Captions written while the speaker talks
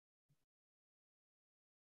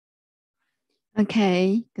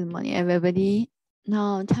Okay, good morning, everybody.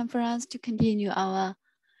 Now, time for us to continue our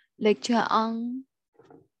lecture on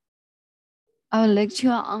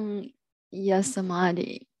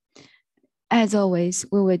Samadhi. As always,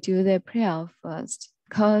 we will do the prayer first,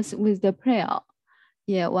 because with the prayer,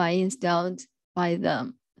 we are instilled by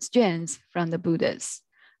the strength from the Buddhas.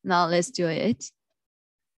 Now, let's do it.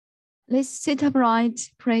 Let's sit upright,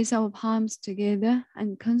 place our palms together,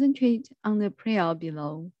 and concentrate on the prayer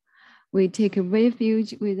below. We take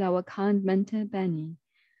refuge with our kind mental Bani.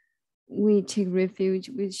 We take refuge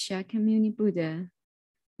with Shakyamuni Buddha.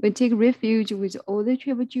 We take refuge with all the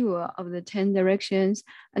troubadour of the 10 directions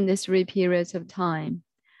and the 3 periods of time.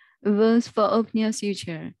 Verse for opening a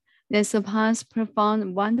suture that surpass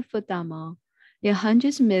profound, wonderful Dhamma. In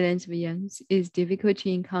hundreds of millions of years is difficult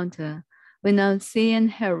to encounter. We now see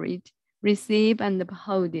and hear it, receive and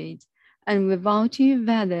behold it, and without you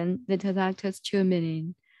fathom the Tathagata's true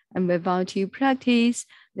meaning, and without you practice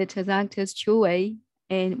the Tathagata's true way,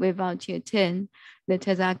 and without you attain the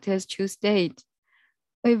Tathagata's true state.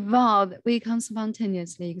 Without, we can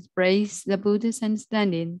spontaneously express the Buddha's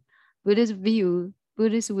understanding, Buddha's view,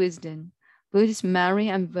 Buddha's wisdom, Buddha's merit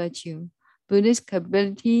and virtue, Buddha's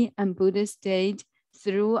capability and Buddha's state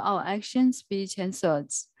through our actions, speech, and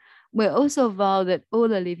thoughts. We also vow that all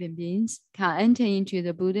the living beings can enter into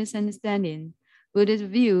the Buddha's understanding, Buddha's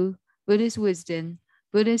view, Buddha's wisdom,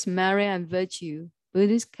 Buddha's merit and virtue,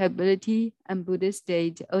 Buddha's capability, and Buddha's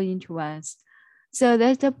state all into us. So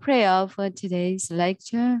that's the prayer for today's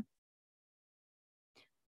lecture.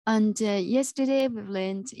 And yesterday we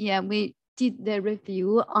learned, we did the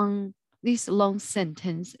review on this long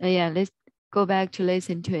sentence. Let's go back to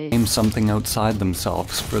listen to it. Aim something outside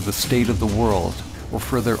themselves for the state of the world or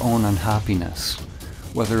for their own unhappiness,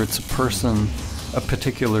 whether it's a person, a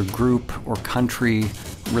particular group or country,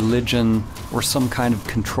 religion, or some kind of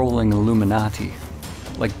controlling Illuminati,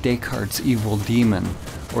 like Descartes' evil demon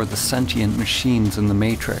or the sentient machines in the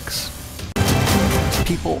Matrix.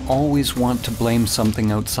 People always want to blame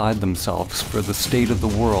something outside themselves for the state of the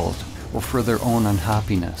world or for their own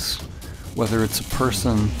unhappiness, whether it's a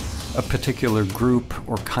person, a particular group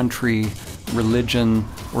or country, religion,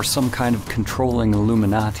 or some kind of controlling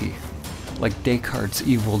Illuminati, like Descartes'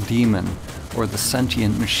 evil demon or the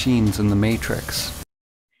sentient machines in the Matrix.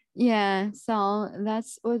 Yeah, so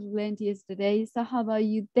that's what we learned yesterday. So how about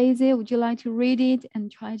you, Daisy? Would you like to read it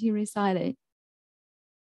and try to recite it?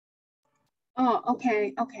 Oh,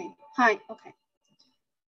 okay. Hi, okay.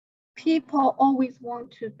 People always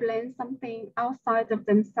want to blame something outside of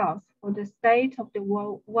themselves for the state of the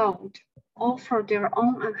world or for their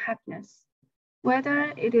own unhappiness,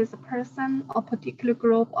 whether it is a person, a particular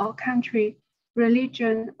group or country,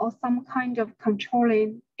 religion, or some kind of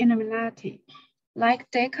controlling Illuminati,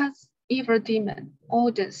 like Descartes' evil demon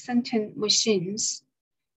or the sentient machines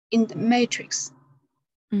in the Matrix.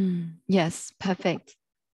 Yes, perfect.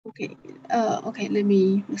 Okay, let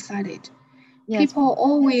me recite it. Yes. People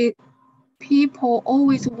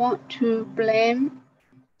always want to blame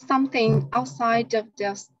something outside of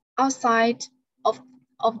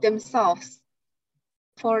themselves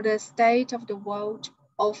for the state of the world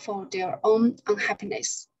or for their own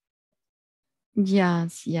unhappiness.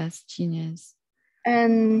 Yes, genius.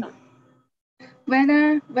 And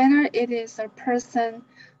whether it is a person,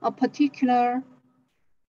 a particular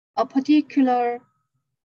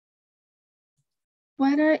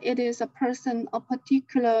whether it is a person, a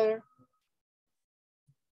particular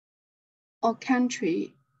or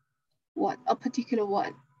country, a particular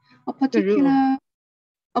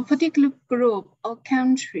group or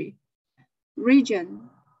country, region,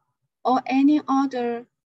 or any other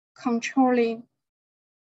controlling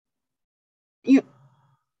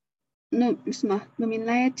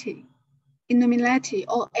Illuminati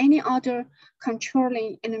or any other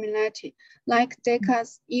controlling Illuminati, like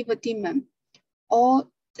Descartes' evil demon or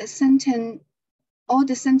the sentient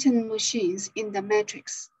machines in the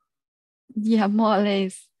Matrix. Yeah, more or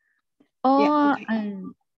less. Or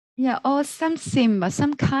or some symbol,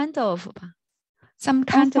 some kind of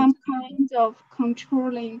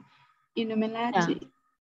controlling Illuminati.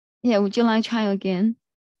 Yeah, would you like to try again?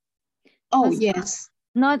 Oh, yes.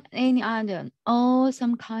 Not any other. Oh,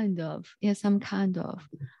 some kind of. Yeah, some kind of.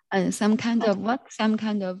 And some kind of what? Some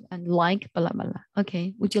kind of and like blah blah.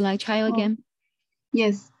 Okay. Would you like to try again?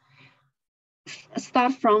 Yes.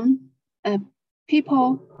 Start from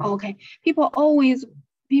people. Okay. People always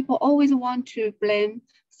want to blame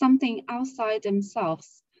something outside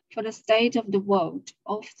themselves for the state of the world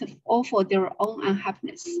or for their own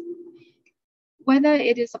unhappiness. Whether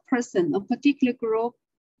it is a person, a particular group,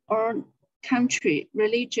 or country,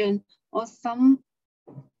 religion, or some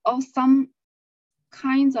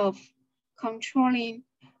kinds of controlling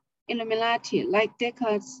Illuminati like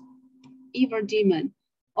Descartes' evil demon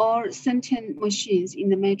or sentient machines in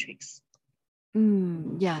the Matrix.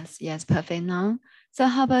 Yes, perfect now. So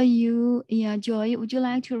how about you, Joy? Would you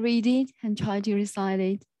like to read it and try to recite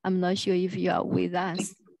it? I'm not sure if you are with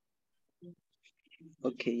us.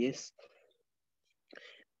 Okay, yes.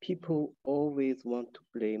 People always want to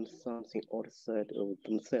blame something outside of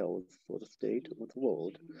themselves for the state of the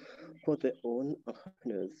world, for their own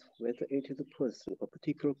unhappiness, whether it is a person, a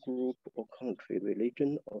particular group or country,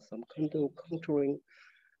 religion, or some kind of controlling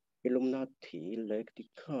Illuminati like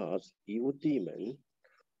Descartes' evil demon,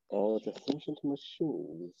 or the sentient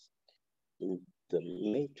machines in the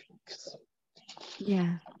Matrix.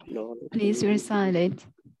 Yeah, please recite it.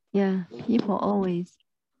 Yeah, people always.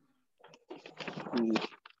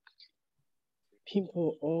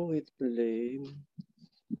 People always blame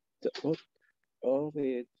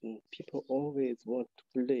people always want to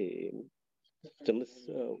blame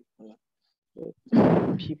themselves.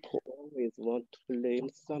 People always want to blame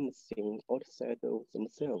something outside of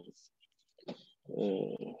themselves.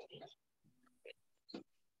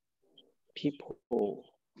 People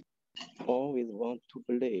always want to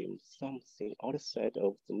blame something outside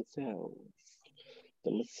of themselves.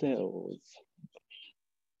 Themselves.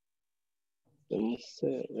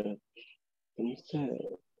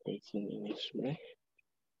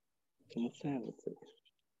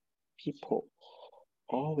 People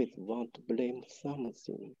always want to blame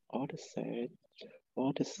something outside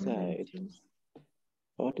of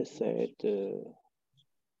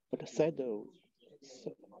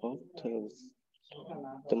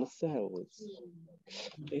themselves.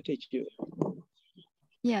 It is you.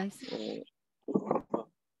 Yes.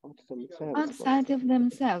 Outside of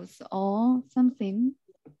themselves or something.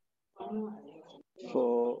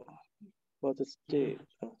 For the state,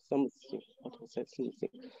 something,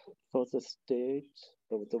 for the state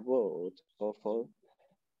of the world, or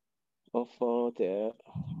for their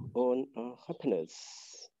own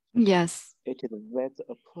happiness. Yes. It is whether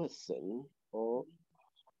a person or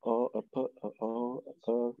a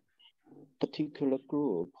particular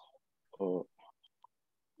group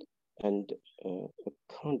and a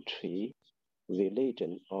country,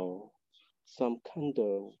 religion, or some kind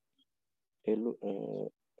of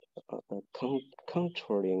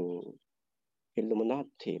controlling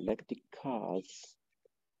Illuminati like Descartes'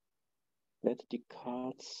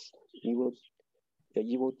 evil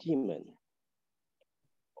demon,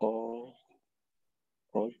 or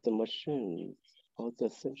the machines, or the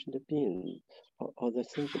sentient being, or the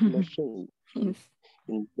sentient machine in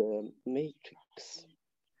the Matrix.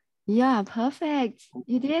 Yeah, perfect.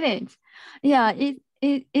 You did it. Yeah, it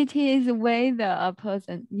is whether a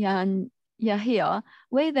person. Yeah, here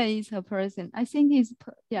whether it's a person. I think it's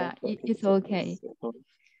it's okay.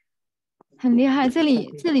 很厉害，这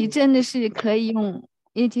里真的是可以用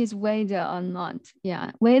it is whether or not.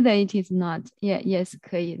 Yeah, whether it is not. Yeah, yes,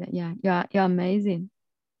 可以的。Yeah, you're amazing.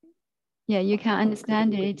 Yeah, you can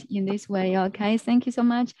understand it in this way. Okay, thank you so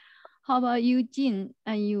much. How about you, Jin?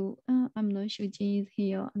 Are you? I'm not sure Jin is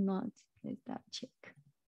here or not. Let's double check.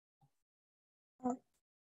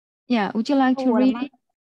 Yeah, would you like to read it?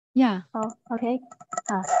 Yeah. Oh, okay.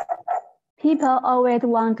 People always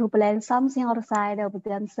want to blame something outside of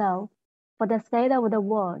themselves for the state of the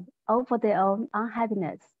world or for their own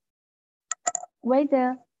unhappiness.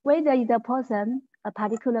 Whether it's a person, a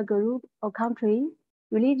particular group or country,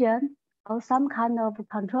 religion, or some kind of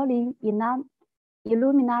controlling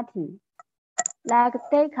Illuminati, like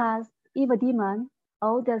Descartes' evil demon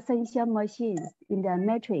or the sentient machines in the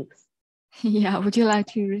Matrix. Yeah, would you like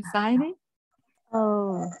to recite it?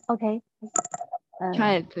 Oh, okay.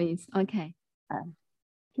 Try it, please. Okay.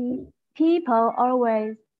 People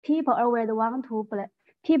always want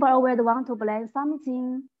to blame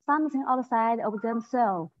something outside of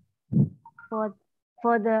themselves for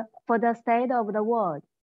the state of the world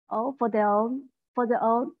or for their own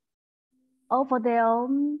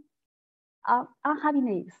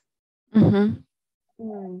unhappiness.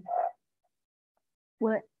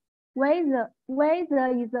 Whether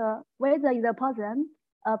is a person,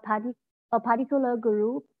 a particular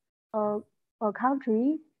group, or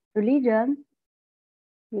country, religion,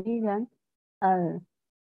 or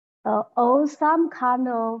some kind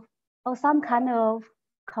of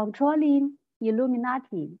controlling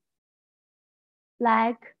Illuminati,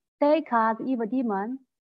 like Descartes' evil demon,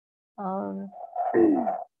 or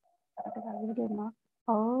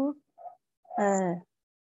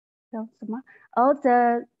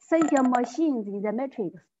the sentient machines in the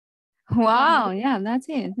Matrix. Wow, yeah, that's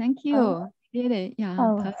it. Thank you. Did it? Yeah.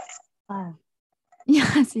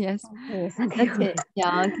 Yes, yes. Okay, thank you. Okay,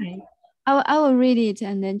 yeah, okay. I will read it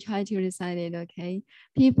and then try to recite it, okay?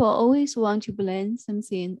 People always want to blame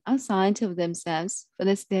something outside of themselves for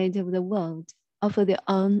the state of the world or for their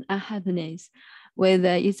own unhappiness,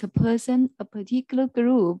 whether it's a person, a particular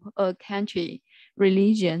group or country,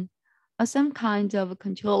 religion, or some kind of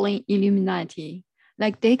controlling Illuminati,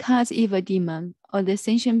 like Descartes' evil demon or the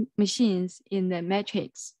sentient machines in the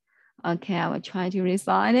Matrix. Okay, I will try to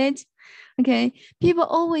recite it. Okay, people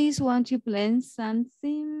always want to blame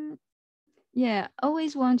something. Yeah,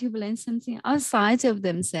 always want to blame something outside of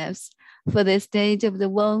themselves for the state of the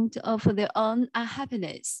world or for their own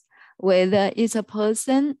unhappiness, whether it's a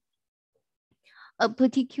person, a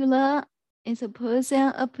particular, it's a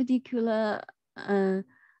person, a particular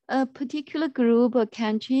group or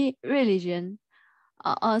country, religion,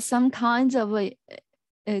 or some kinds of a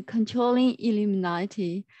controlling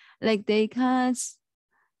Illuminati, like Descartes'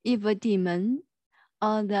 evil demon,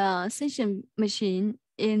 or the sentient machine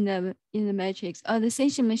in the matrix, or the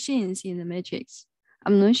sentient machines in the matrix.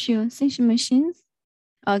 I'm not sure. Sentient machines?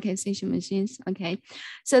 Okay, sentient machines. Okay,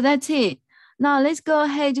 so that's it. Now let's go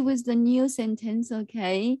ahead with the new sentence.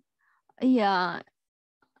 Okay, yeah,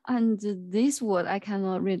 and this word I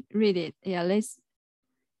cannot read it. Yeah, let's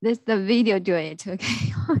the video do it.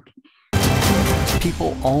 Okay. Okay.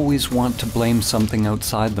 People always want to blame something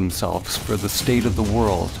outside themselves for the state of the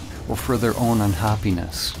world or for their own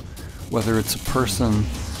unhappiness, whether it's a person,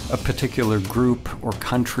 a particular group or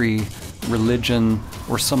country, religion,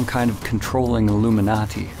 or some kind of controlling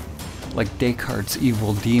Illuminati, like Descartes'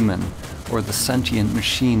 evil demon or the sentient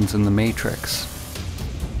machines in the Matrix.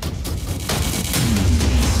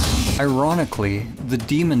 Ironically, the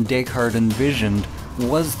demon Descartes envisioned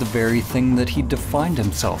was the very thing that he defined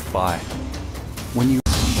himself by.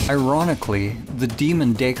 Ironically, the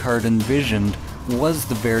demon Descartes envisioned was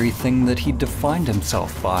the very thing that he defined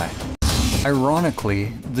himself by.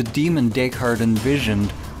 Ironically, the demon Descartes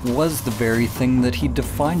envisioned was the very thing that he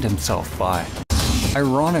defined himself by.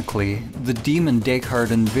 Ironically, the demon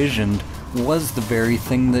Descartes envisioned was the very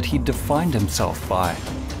thing that he defined himself by.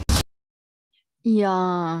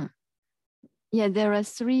 Yeah, there are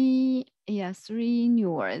three new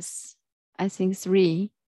words. I think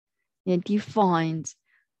three. Yeah, defined.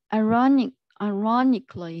 Ironically,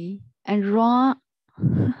 and wrong.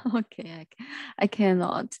 Okay, I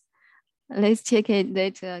cannot. Let's check it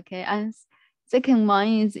later. Okay, and second one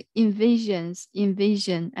is envision,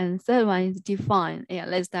 and third one is define. Yeah,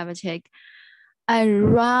 let's double check.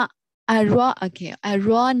 Ironically,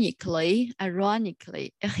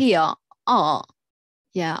 here,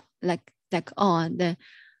 yeah, like the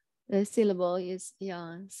syllable is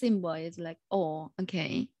symbol is like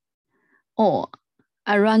okay,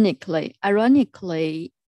 ironically,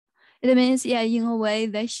 it means in a way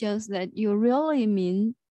that shows that you really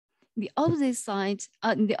mean the opposite side,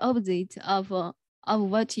 the opposite of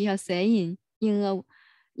what you are saying in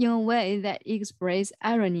a way that express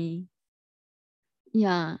irony.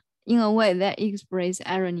 Yeah, in a way that express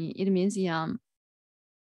irony. It means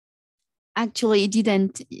actually it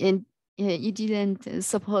didn't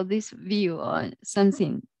support this view or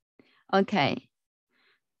something. Okay.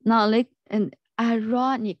 Now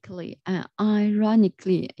ironically,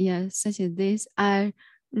 such as this, ironically,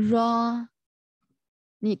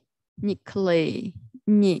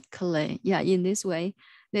 in this way,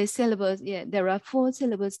 the syllables, there are 4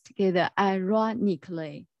 syllables together,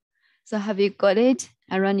 ironically. So have you got it?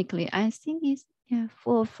 Ironically, I think it's 4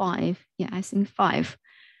 or 5. Yeah, I think 5.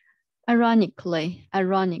 Ironically,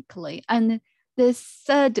 and the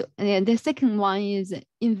second one is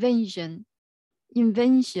invention. In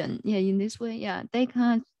this way,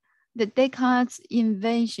 Descartes'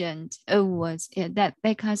 invention was that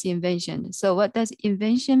Descartes' invention. So what does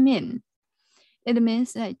invention mean? It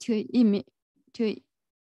means like to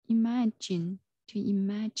imagine,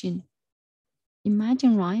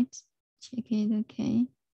 right? Check it. Okay.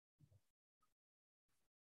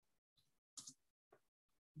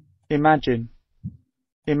 Imagine.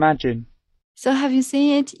 So have you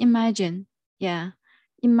seen it? Imagine. Yeah,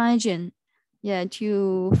 imagine. Yeah,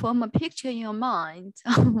 to form a picture in your mind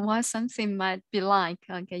of what something might be like.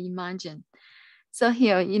 Okay, imagine. So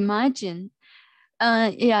here, imagine.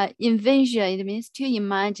 Envision, it means to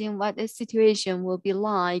imagine what the situation will be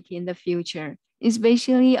like in the future,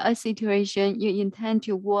 especially a situation you intend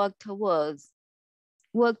to work towards.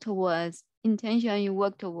 Intention you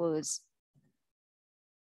work towards.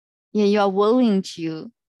 Yeah, you are willing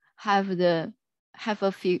to have a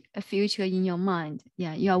future in your mind.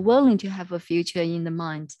 Yeah, you are willing to have a future in the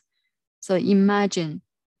mind. So imagine.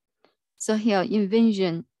 So here,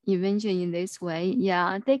 invention invention in this way.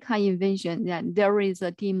 Yeah, they can invention that there is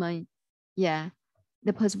a demon. Yeah,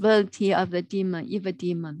 the possibility of the demon, evil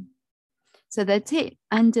demon. So that's it.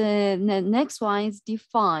 And the next one is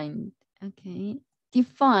defined. Okay,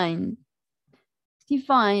 defined.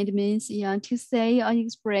 Defined means to say or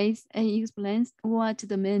express and explains what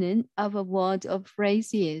the meaning of a word or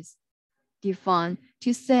phrase is. Define,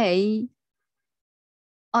 to say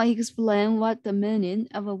or explain what the meaning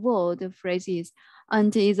of a word or phrase is,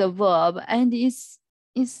 and is a verb, and its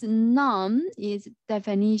noun is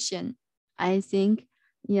definition. I think,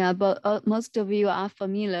 but most of you are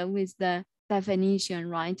familiar with the definition,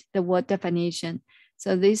 right? The word definition.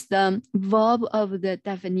 So this is the verb of the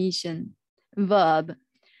definition, verb.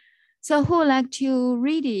 So who would like to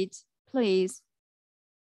read it, please?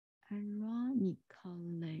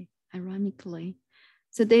 Ironically.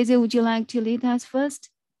 So Daisy, would you like to lead us first?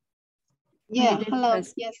 Yeah, hello.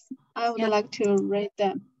 Yes, I would like to read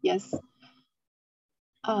them. Yes.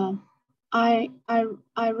 Ironically,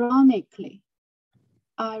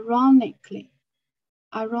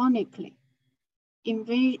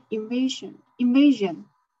 invasion, Okay.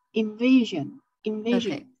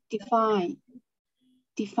 define.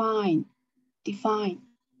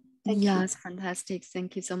 Yes, fantastic.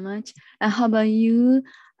 Thank you so much. And how about you,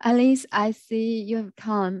 Alice? I see you have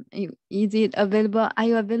come. Is it available? Are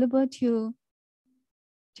you available to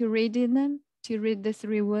read them? To read the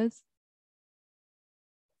 3 words?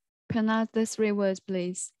 Pronounce the 3 words,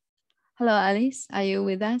 please. Hello, Alice. Are you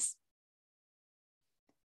with us?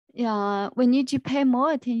 Yeah, we need to pay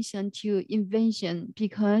more attention to invention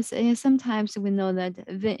because sometimes we know that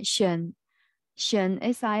invention,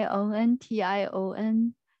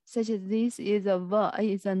 S-I-O-N-T-I-O-N, such as this is a verb,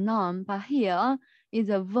 is a noun, but here is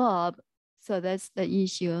a verb. So that's the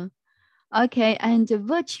issue. Okay, and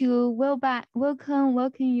virtue,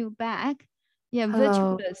 welcome you back. Yeah,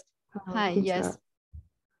 Hello. virtuous. Hello, Hi, teacher. yes.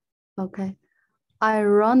 Okay.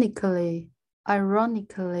 Ironically,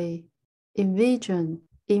 envision,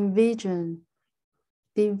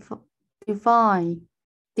 define.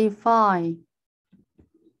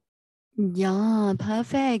 Yeah,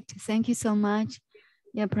 perfect. Thank you so much.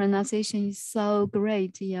 Your pronunciation is so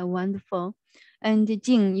great. Yeah, wonderful. And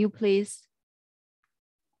Jing, you please.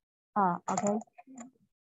 Okay.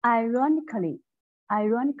 Ironically,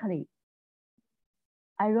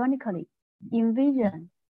 envision,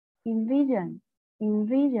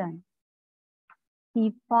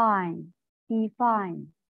 define.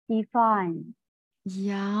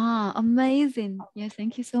 Yeah, amazing. Yeah,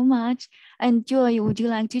 thank you so much. And Joy, would you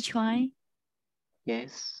like to try?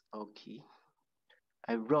 Yes, okay.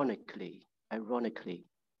 Ironically,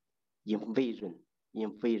 invasion,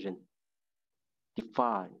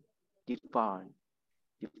 define.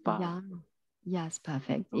 Yeah, yes,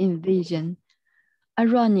 perfect. Invasion.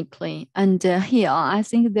 Ironically, and here I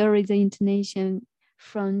think there is an intonation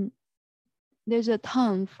from, there's a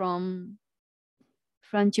tone from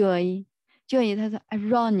Joy。Joy 它是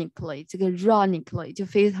ironically， 这个 ironically 就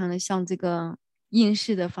非常的像这个英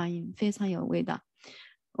式的发音，非常有味道。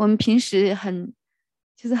我们平时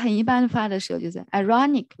就是很一般的发的时候，就是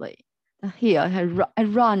ironically。Here,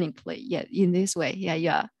 ironically, yeah, in this way,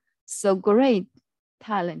 yeah, so great,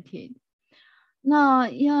 talented. Now,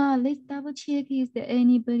 yeah, let's double check. Is there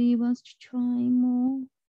anybody wants to try more?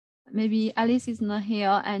 Maybe Alice is not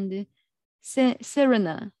here, and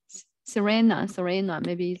Serena,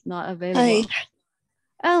 maybe is not available. Hi.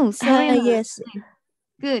 Oh, Serena. Hi, yes.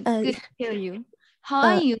 Good to hear you. How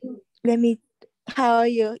are you? How are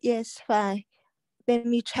you? Yes, fine. Let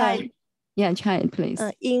me try. Yeah, try it, please.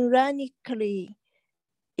 Ironically,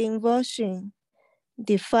 inversion,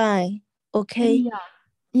 define. Okay.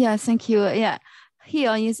 Yeah, thank you. Yeah,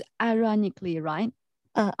 here is ironically, right?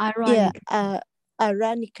 Ironically. Yeah,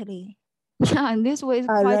 ironically. Yeah, and this way is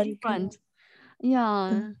quite different.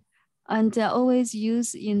 Yeah, and always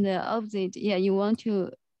use in the opposite. Yeah, you want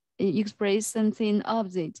to express something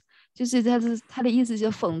opposite， 就是它的意思就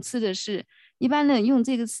讽刺的是，一般的用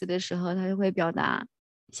这个词的时候，它就会表达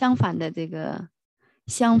相反的这个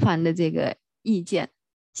意见，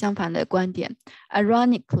相反的观点。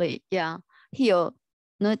Ironically, yeah, here,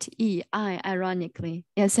 not ironically.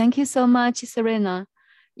 Yeah, thank you so much, Serena.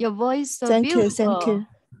 Your voice so beautiful. Thank you.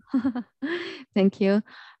 Thank you.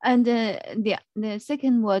 And the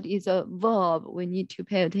second word is a verb. We need to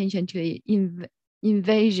pay attention to it.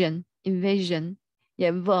 Invasion.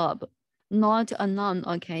 Yeah, verb, not a noun.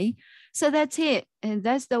 Okay. So that's it. And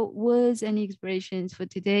that's the words and expressions for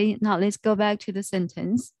today. Now let's go back to the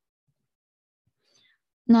sentence.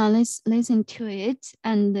 Now let's listen to it.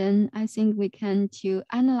 And then I think we can to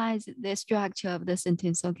analyze the structure of the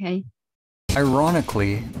sentence. Okay.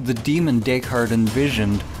 Ironically, the demon Descartes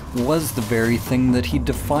envisioned was the very thing that he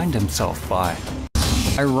defined himself by.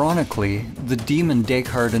 Ironically, the demon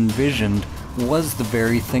Descartes envisioned was the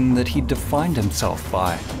very thing that he defined himself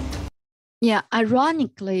by. Yeah,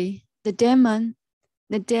 ironically, the demon,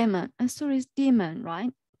 sorry, it's demon,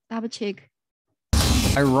 right? Double check.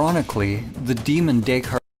 Ironically, the demon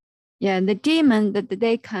Descartes. Yeah, the demon that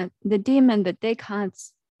Descartes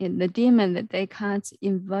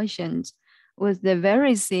envisioned was the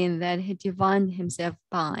very thing that he defined himself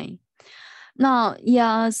by. Now,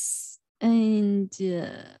 yes, and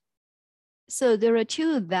so there are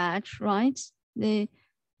two that, right? The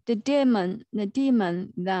demon that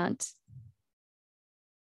Descartes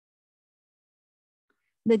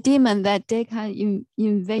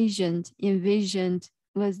envisioned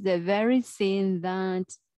was the very thing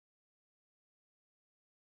that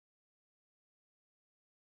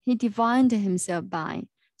he defined himself by.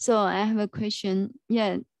 So I have a question.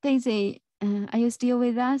 Yeah, Daisy, are you still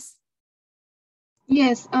with us?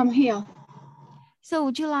 Yes, I'm here. So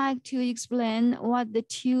would you like to explain what the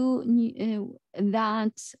two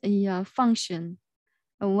function?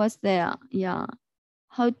 What's there? Yeah,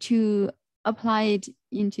 how to apply it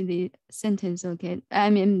into the sentence? Okay, I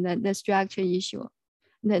mean the structure issue,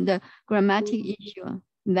 the grammatic issue.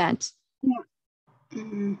 That. Yeah.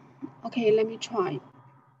 Okay, let me try.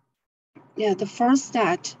 Yeah, the first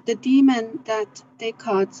that the demon that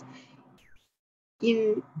Descartes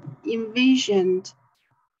envisioned.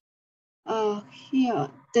 Here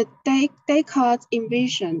the Descartes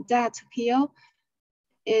envisioned that here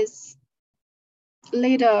is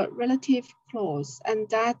later relative clause, and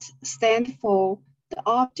that stands for the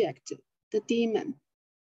object, the demon.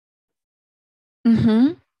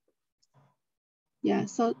 Mm-hmm. Yeah,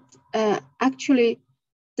 so actually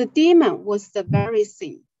the demon was the very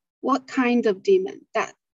thing. What kind of demon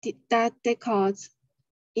that Descartes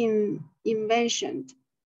invented?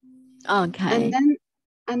 Okay.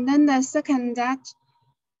 And then the second that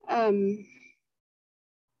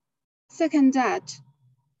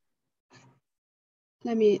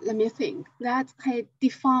let me think, that he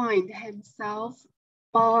defined himself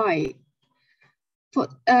by. For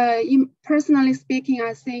personally speaking,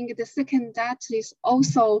 I think the second that is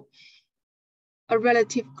also a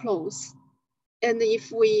relative clause, and it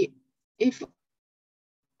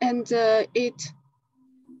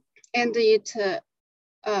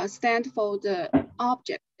stands for the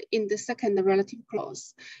object in the second relative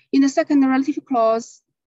clause. In the second relative clause,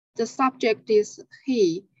 the subject is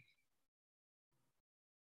he,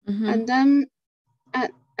 and then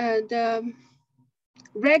the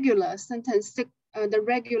regular sentence,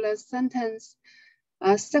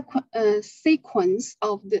 sequence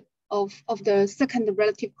of the second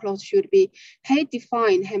relative clause should be he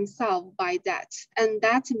defined himself by that, and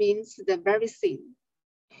that means the very thing.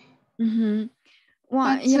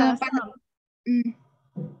 Well, yes.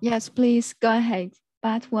 Yes, please go ahead.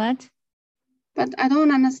 But what? But I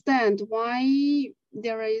don't understand why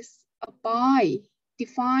there is a by,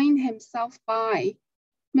 define himself by.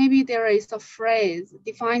 Maybe there is a phrase,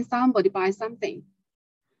 define somebody by something.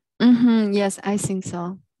 Yes, I think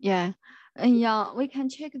so. Yeah. Yeah, we can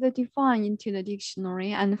check the define into the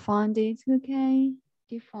dictionary and find it. Okay.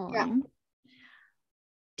 Define. Yeah.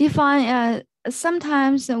 Define,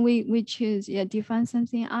 sometimes we choose, define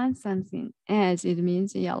something as something, as it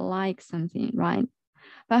means, like something, right?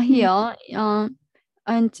 But here,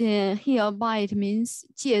 and here by it means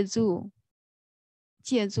借助，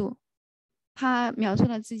他描述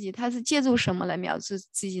了自己，他是借助什么来描述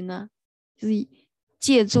自己呢？就是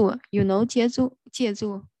借助 ，you know，借助，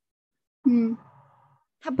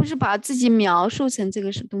他不是把自己描述成这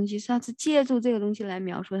个东西，他是借助这个东西来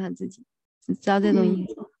描述他自己，知道这种意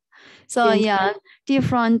思吗？So yeah,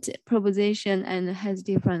 different preposition and has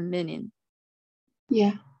different meaning.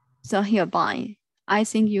 Yeah. So hereby, I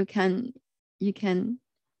think you can.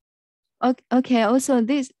 Okay. Also,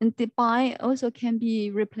 this the by also can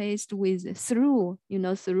be replaced with through. You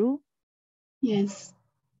know through. Yes.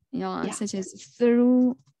 Yeah. Such as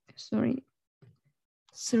through. Sorry.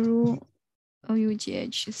 Through.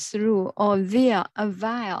 OUGH through or via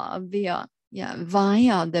yeah,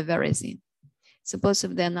 via the very thing. So both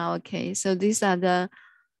of them are okay. So these are the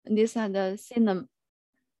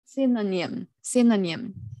synonym,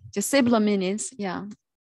 just similar meanings, yeah.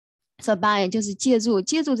 So by 就是借助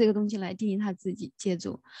这个东西来定义他自己，借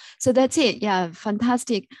助。So that's it, yeah,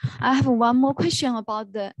 fantastic. I have one more question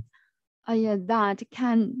about the, that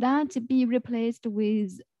can that be replaced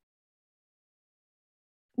with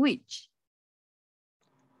which?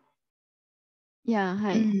 Yeah,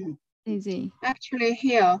 hi, Daisy. Actually,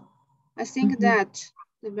 here, I think that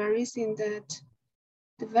The very thing that,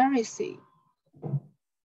 the very thing.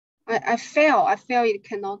 I feel it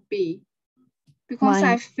cannot be. Because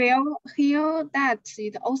Why? I feel here that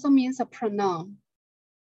it also means a pronoun.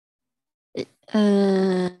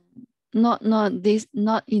 Not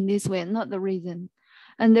in this way, not the reason.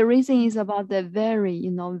 And the reason is about the very,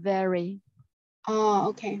 very. Oh,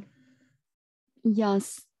 okay.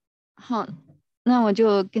 Yes. 好，那我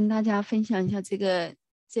就跟大家分享一下这个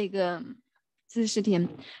知识点。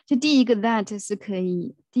就第一个 that 是可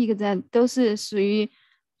以，第一个 that 都是属于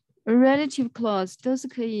relative clause， 都是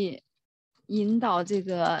可以引导这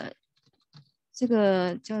个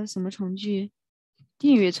叫什么从句？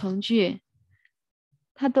定语从句。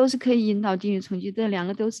它都是可以引导定语从句，这两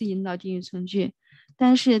个都是引导定语从句，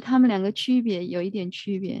但是它们两个区别有一点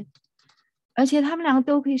区别，而且它们两个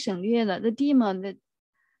都可以省略的。The demon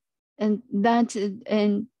and that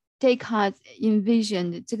and Descartes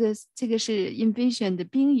envisioned 这个是 envisioned 的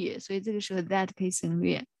宾语，所以这个时候 that 可以省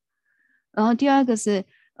略。然后第二个是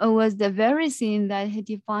was the very thing that he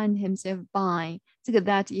defined himself by， 这个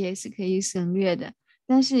that 也是可以省略的，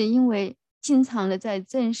但是因为经常的在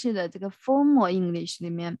正式的这个 formal English 里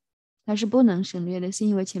面，它是不能省略的，是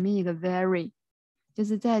因为前面有个 very， 就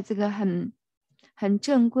是在这个很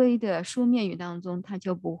正规的书面语当中，它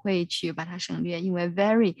就不会去把它省略，因为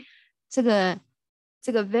very 这个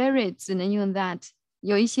very 只能用 that，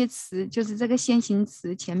 有一些词就是这个先行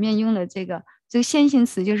词前面用了这个先行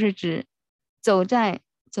词，就是指走在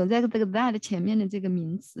这个 that 前面的这个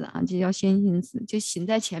名词啊，就叫先行词，就行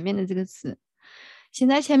在前面的这个词。行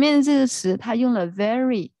在前面的这个词，它用了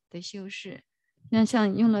very 的修饰，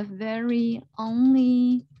像用了 very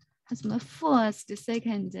only， 它什么 first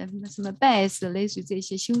second 什么 best， 类似于这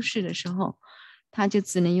些修饰的时候，它就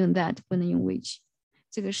只能用 that， 不能用 which。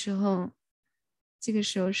这个时候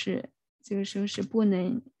是不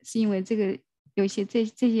能，是因为这个有些这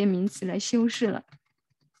些名词来修饰了，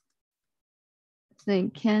所以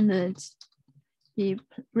cannot be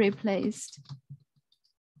replaced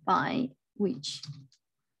by which.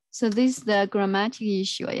 So this is the grammatical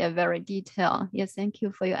issue, yeah, very detailed. Yes, thank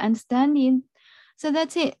you for your understanding. So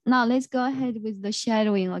that's it. Now let's go ahead with the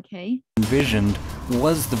shadowing, okay? Envisioned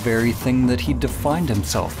was the very thing that he defined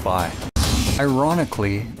himself by.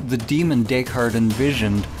 Ironically, the demon Descartes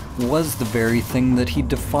envisioned was the very thing that he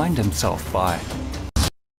defined himself by.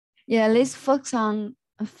 Yeah, let's focus on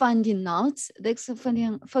finding out. Let's focus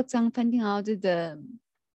on finding out the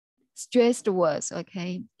stressed words,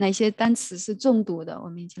 okay? 哪些单词是重读的，我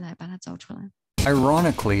们一起来把它找出来。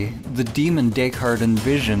Ironically, the demon Descartes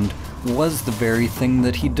envisioned was the very thing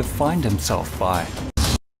that he defined himself by.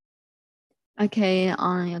 Okay,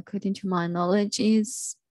 according to my knowledge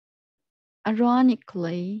is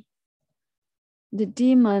ironically the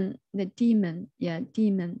demon, the Descartes,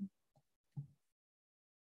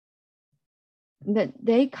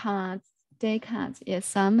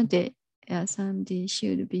 yeah, someday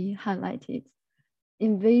should be highlighted.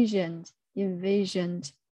 Envisioned.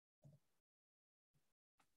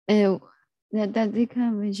 That the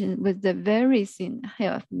convention was the very thing,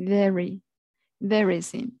 very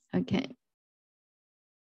thing, okay.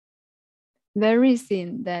 Very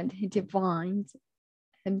thing that he defined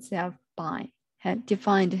himself by, had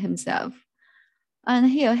defined himself. And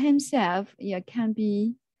here himself, yeah, can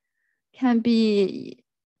be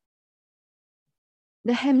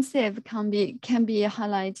the himself can be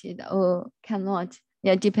highlighted or cannot.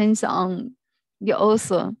 Yeah, depends on the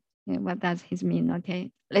author. Yeah, what does his mean?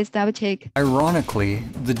 Okay, let's double check. Ironically,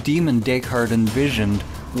 the demon Descartes envisioned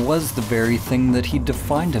was the very thing that he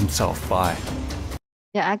defined himself by.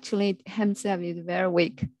 Yeah, actually, himself is very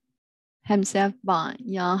weak. Himself by,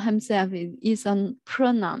 yeah, himself is a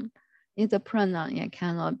pronoun. It's a pronoun. Yeah,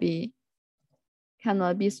 cannot be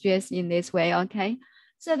stressed in this way. Okay.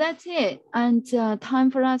 So that's it. And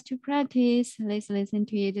time for us to practice. Let's listen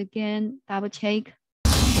to it again. Double check.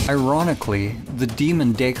 Ironically, the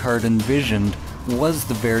demon Descartes envisioned was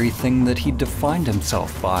the very thing that he defined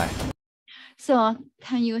himself by. So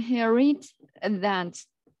can you hear it? That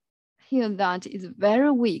is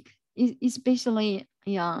very weak. Especially,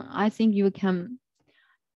 yeah, I think you can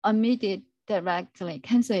omit it directly,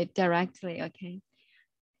 cancel it directly, okay?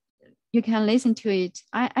 You can listen to it.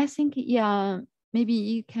 I think, yeah, maybe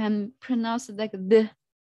you can pronounce it like the,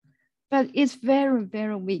 but it's very,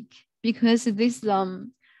 very weak because this,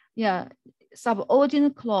 yeah,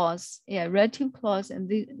 subordinate clause, yeah, relative clause, and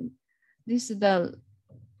this is the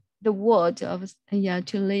word of, yeah,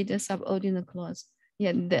 to lead the subordinate clause.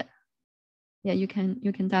 Yeah, yeah, you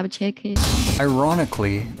can double check it.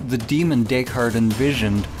 Ironically, the demon Descartes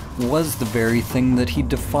envisioned was the very thing that he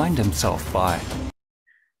defined himself by.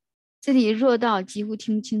 这里弱到几乎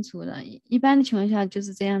听不清楚了。一般的情况下就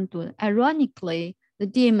是这样读的。Ironically, the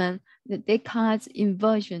demon, the Descartes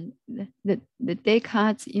inversion, the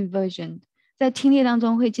Descartes inversion， 在听力当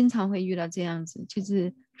中会经常会遇到这样子，就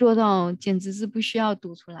是弱到简直是不需要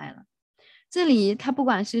读出来了。这里它不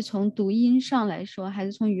管是从读音上来说，还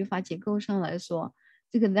是从语法结构上来说，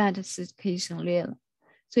这个 that 是可以省略了。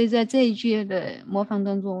所以在这一句的模仿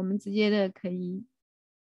当中，我们直接的可以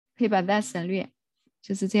把 that 省略。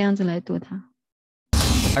就是这样子来读它。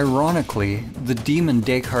Ironically, the demon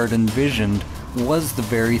Descartes envisioned was the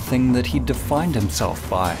very thing that he defined himself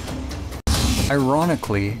by.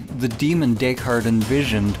 Ironically, the demon Descartes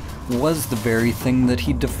envisioned was the very thing that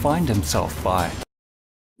he defined himself by.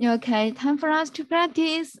 Okay, time for us to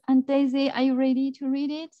practice. And Daisy, are you ready to read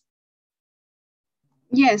it?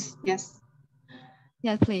 Yes, yes.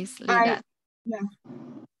 Yeah, please read that. Yeah.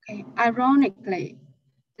 Okay. Ironically,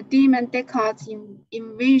 the demon Descartes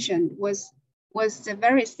envisioned was the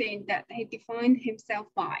very thing that he defined himself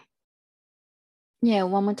by. Yeah,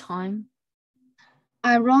 one more time.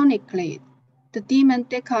 Ironically, the demon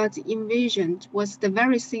Descartes envisioned was the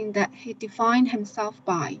very thing that he defined himself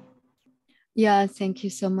by. Yeah, thank you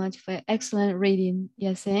so much for excellent reading.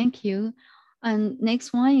 Yeah, thank you. And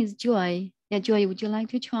next one is Joy. Yeah, Joy, would you like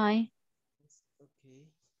to try? Okay.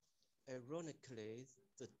 Ironically,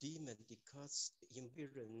 the demon Descartes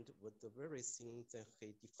envisioned was the very thing that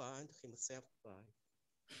he defined himself by.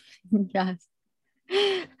 Yes.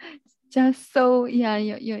 Just so, yeah,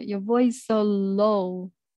 your voice so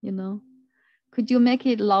low, you know. Could you make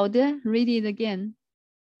it louder? Read it again.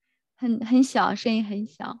 很小，声音很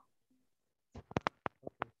小。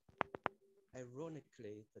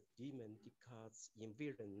Ironically, the demon Descartes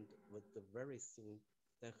envisioned was the very thing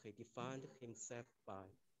that he defined himself by.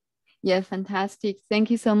 Yeah, fantastic. Thank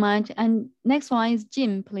you so much. And next one is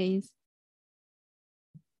Jim, please.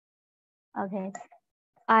 Okay.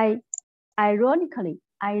 Ironically,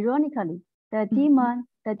 the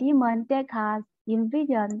demon Descartes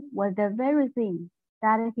envisioned was the very thing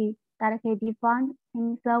that he defined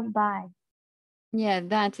himself by. Yeah,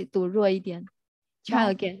 that 读弱一点. Try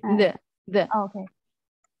again. The. Okay.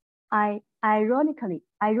 Ironically,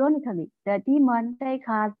 the demon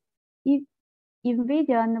Descartes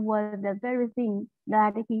envisioned was the very thing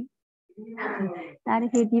that he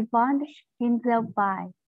defined himself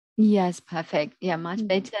by. Yes, perfect. Yeah, much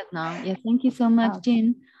better now. Yeah, thank you so much,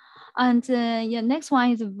 Jim. And yeah, next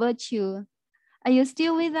one is virtue. Are you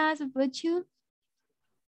still with us, virtue?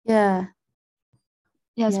 Yeah.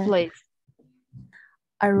 Yes, please.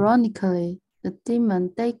 Ironically, the demon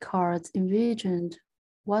Descartes envisioned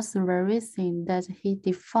was the very thing that he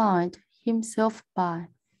defined himself by.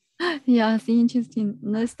 Yes, interesting.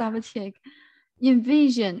 Let's double check.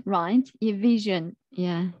 Envision, right? Envision.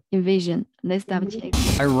 Yeah, envision. Let's double check.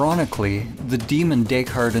 Ironically, the demon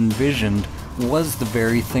Descartes envisioned was the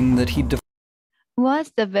very thing that he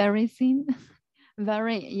was the very thing?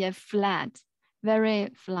 Very, yeah, flat. Very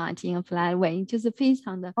flat in a flat way. 就是非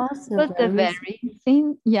常的 was the very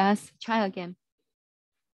thing? Yes, try again.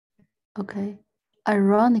 Okay.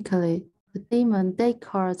 Ironically, the demon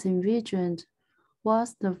Descartes envisioned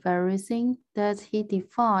was the very thing that he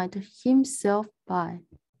defined himself by.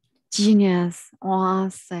 Genius. Wow,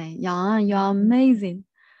 yeah, you're amazing.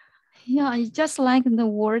 Yeah, it's just like the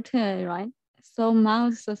water, right? So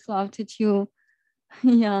mild, so soft to,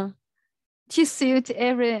 yeah, to suit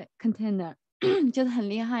every container. 就是很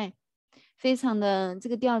厉害，非常的这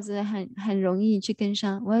个调子很容易去跟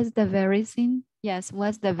上。What's the very thing? Yes,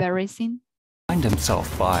 what's the very thing? Find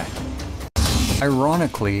himself by.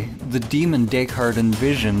 Ironically, the demon Descartes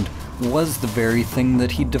envisioned was the very thing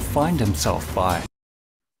that he defined himself by.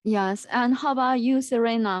 Yes, and how about you,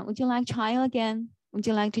 Serena? Would you like to try again? Would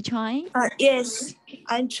you like to try? Yes,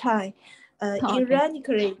 I try. Okay.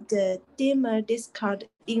 Ironically, the demon Descartes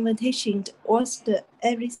invitation was the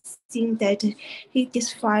everything that he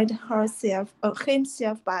defined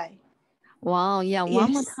himself by. Wow, yeah,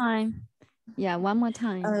 one more time. Yeah, one more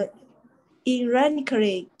time.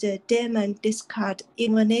 Ironically, the demon Descartes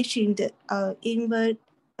invitation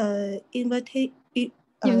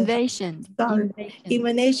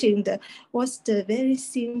was the very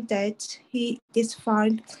thing that he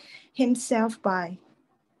defined himself by.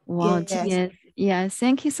 Wow, yes. Yeah,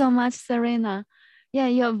 thank you so much, Serena. Yeah,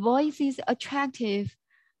 your voice is attractive.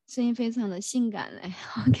 声音非常的性感嘞。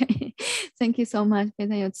Okay, thank you so much. 非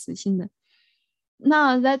常有磁性的。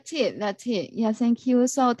No, that's it. Yeah, thank you.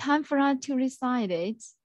 So time for us to recite it.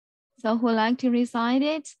 So who like to recite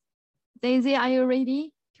it? Daisy, are you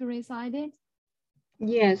ready to recite it?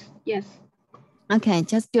 Yes. Okay,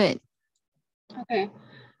 just do it. Okay.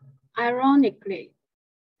 Ironically,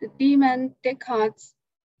 The demon Descartes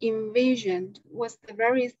envisioned was the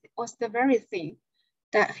very thing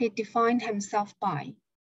that he defined himself by.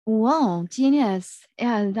 Wow, genius.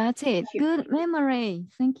 Yeah, that's it. Good memory.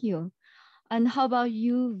 Thank you. And how about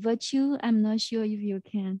you, Virtue? I'm not sure if you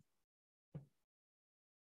can.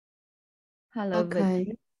 Hello, Okay.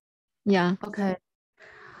 Virtue. Yeah. Okay.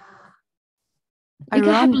 You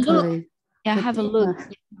can have a look. Ironically, Yeah, the have a demon- look. Yeah,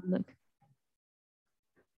 have a look.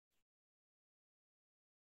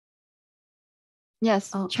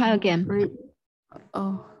 Yes, try again.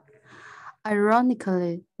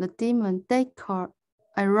 Ironically, the demon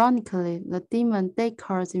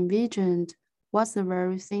Descartes envisioned was the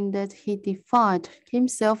very thing that he defined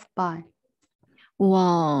himself by.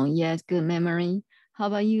 Wow, yes, good memory. How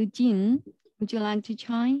about you, Jin? Would you like to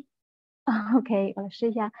try? Okay, 我试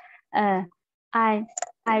一下。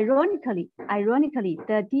Ironically,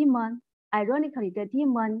 the demon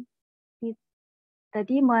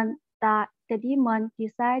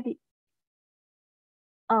decided.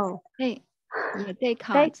 Oh, Hey, yeah,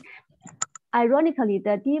 Descartes. Ironically,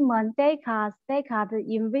 the demon Descartes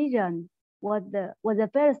envisioned was the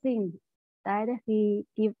very thing that he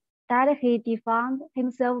defined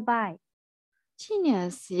himself by.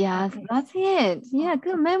 Genius. Yes, Okay. that's it. Yeah,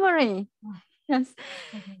 good memory. Yes,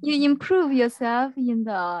 you improve yourself in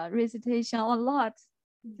the recitation a lot.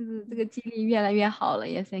 这个记忆力越来越好了.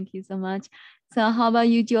 Yeah, thank you so much. So how about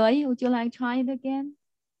you, Joy? Would you like to try it again?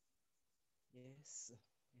 Yes.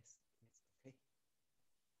 Okay.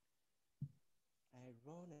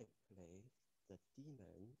 Ironically, the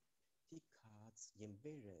demon Descartes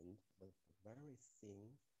envisioned was the very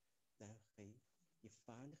thing that he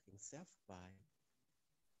defined himself by.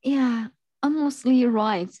 Yeah, almost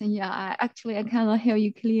right. Yeah, I cannot hear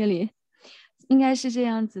you clearly. 应该是这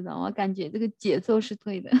样子的，我感觉这个节奏是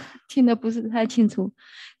对的，听得不是太清楚。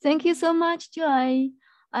Thank you so much, Joy.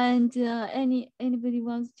 And anybody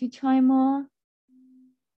wants to try more?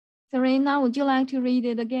 Serena, would you like to read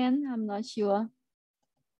it again? I'm not sure.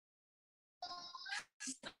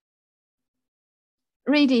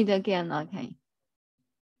 Read it again, okay.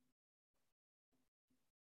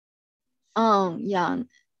 Oh, yeah.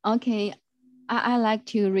 Okay, I like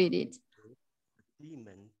to read it.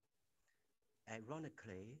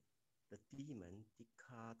 Ironically, the demon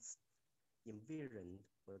Descartes envisioned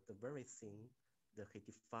was the very thing that he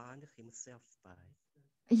defined himself by.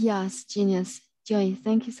 Yes, genius. Joy,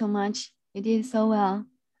 thank you so much. You did so well.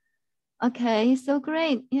 Okay, so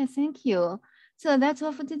great. Yeah, thank you. So that's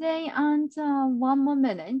all for today. And one more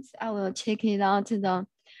minute, I will check it out.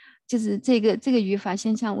 就是这个语法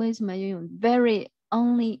现象为什么要用 very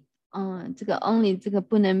only？这个 only 这个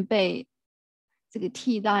不能被这个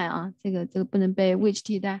替代啊，这个不能被 which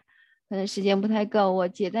替代，可能时间不太够，我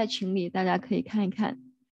截在群里，大家可以看一看。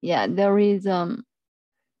Yeah, there is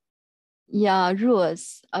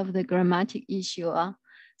rules of the grammatic issue.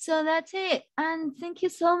 So that's it. And thank you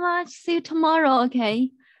so much. See you tomorrow.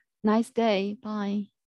 Okay. Nice day. Bye.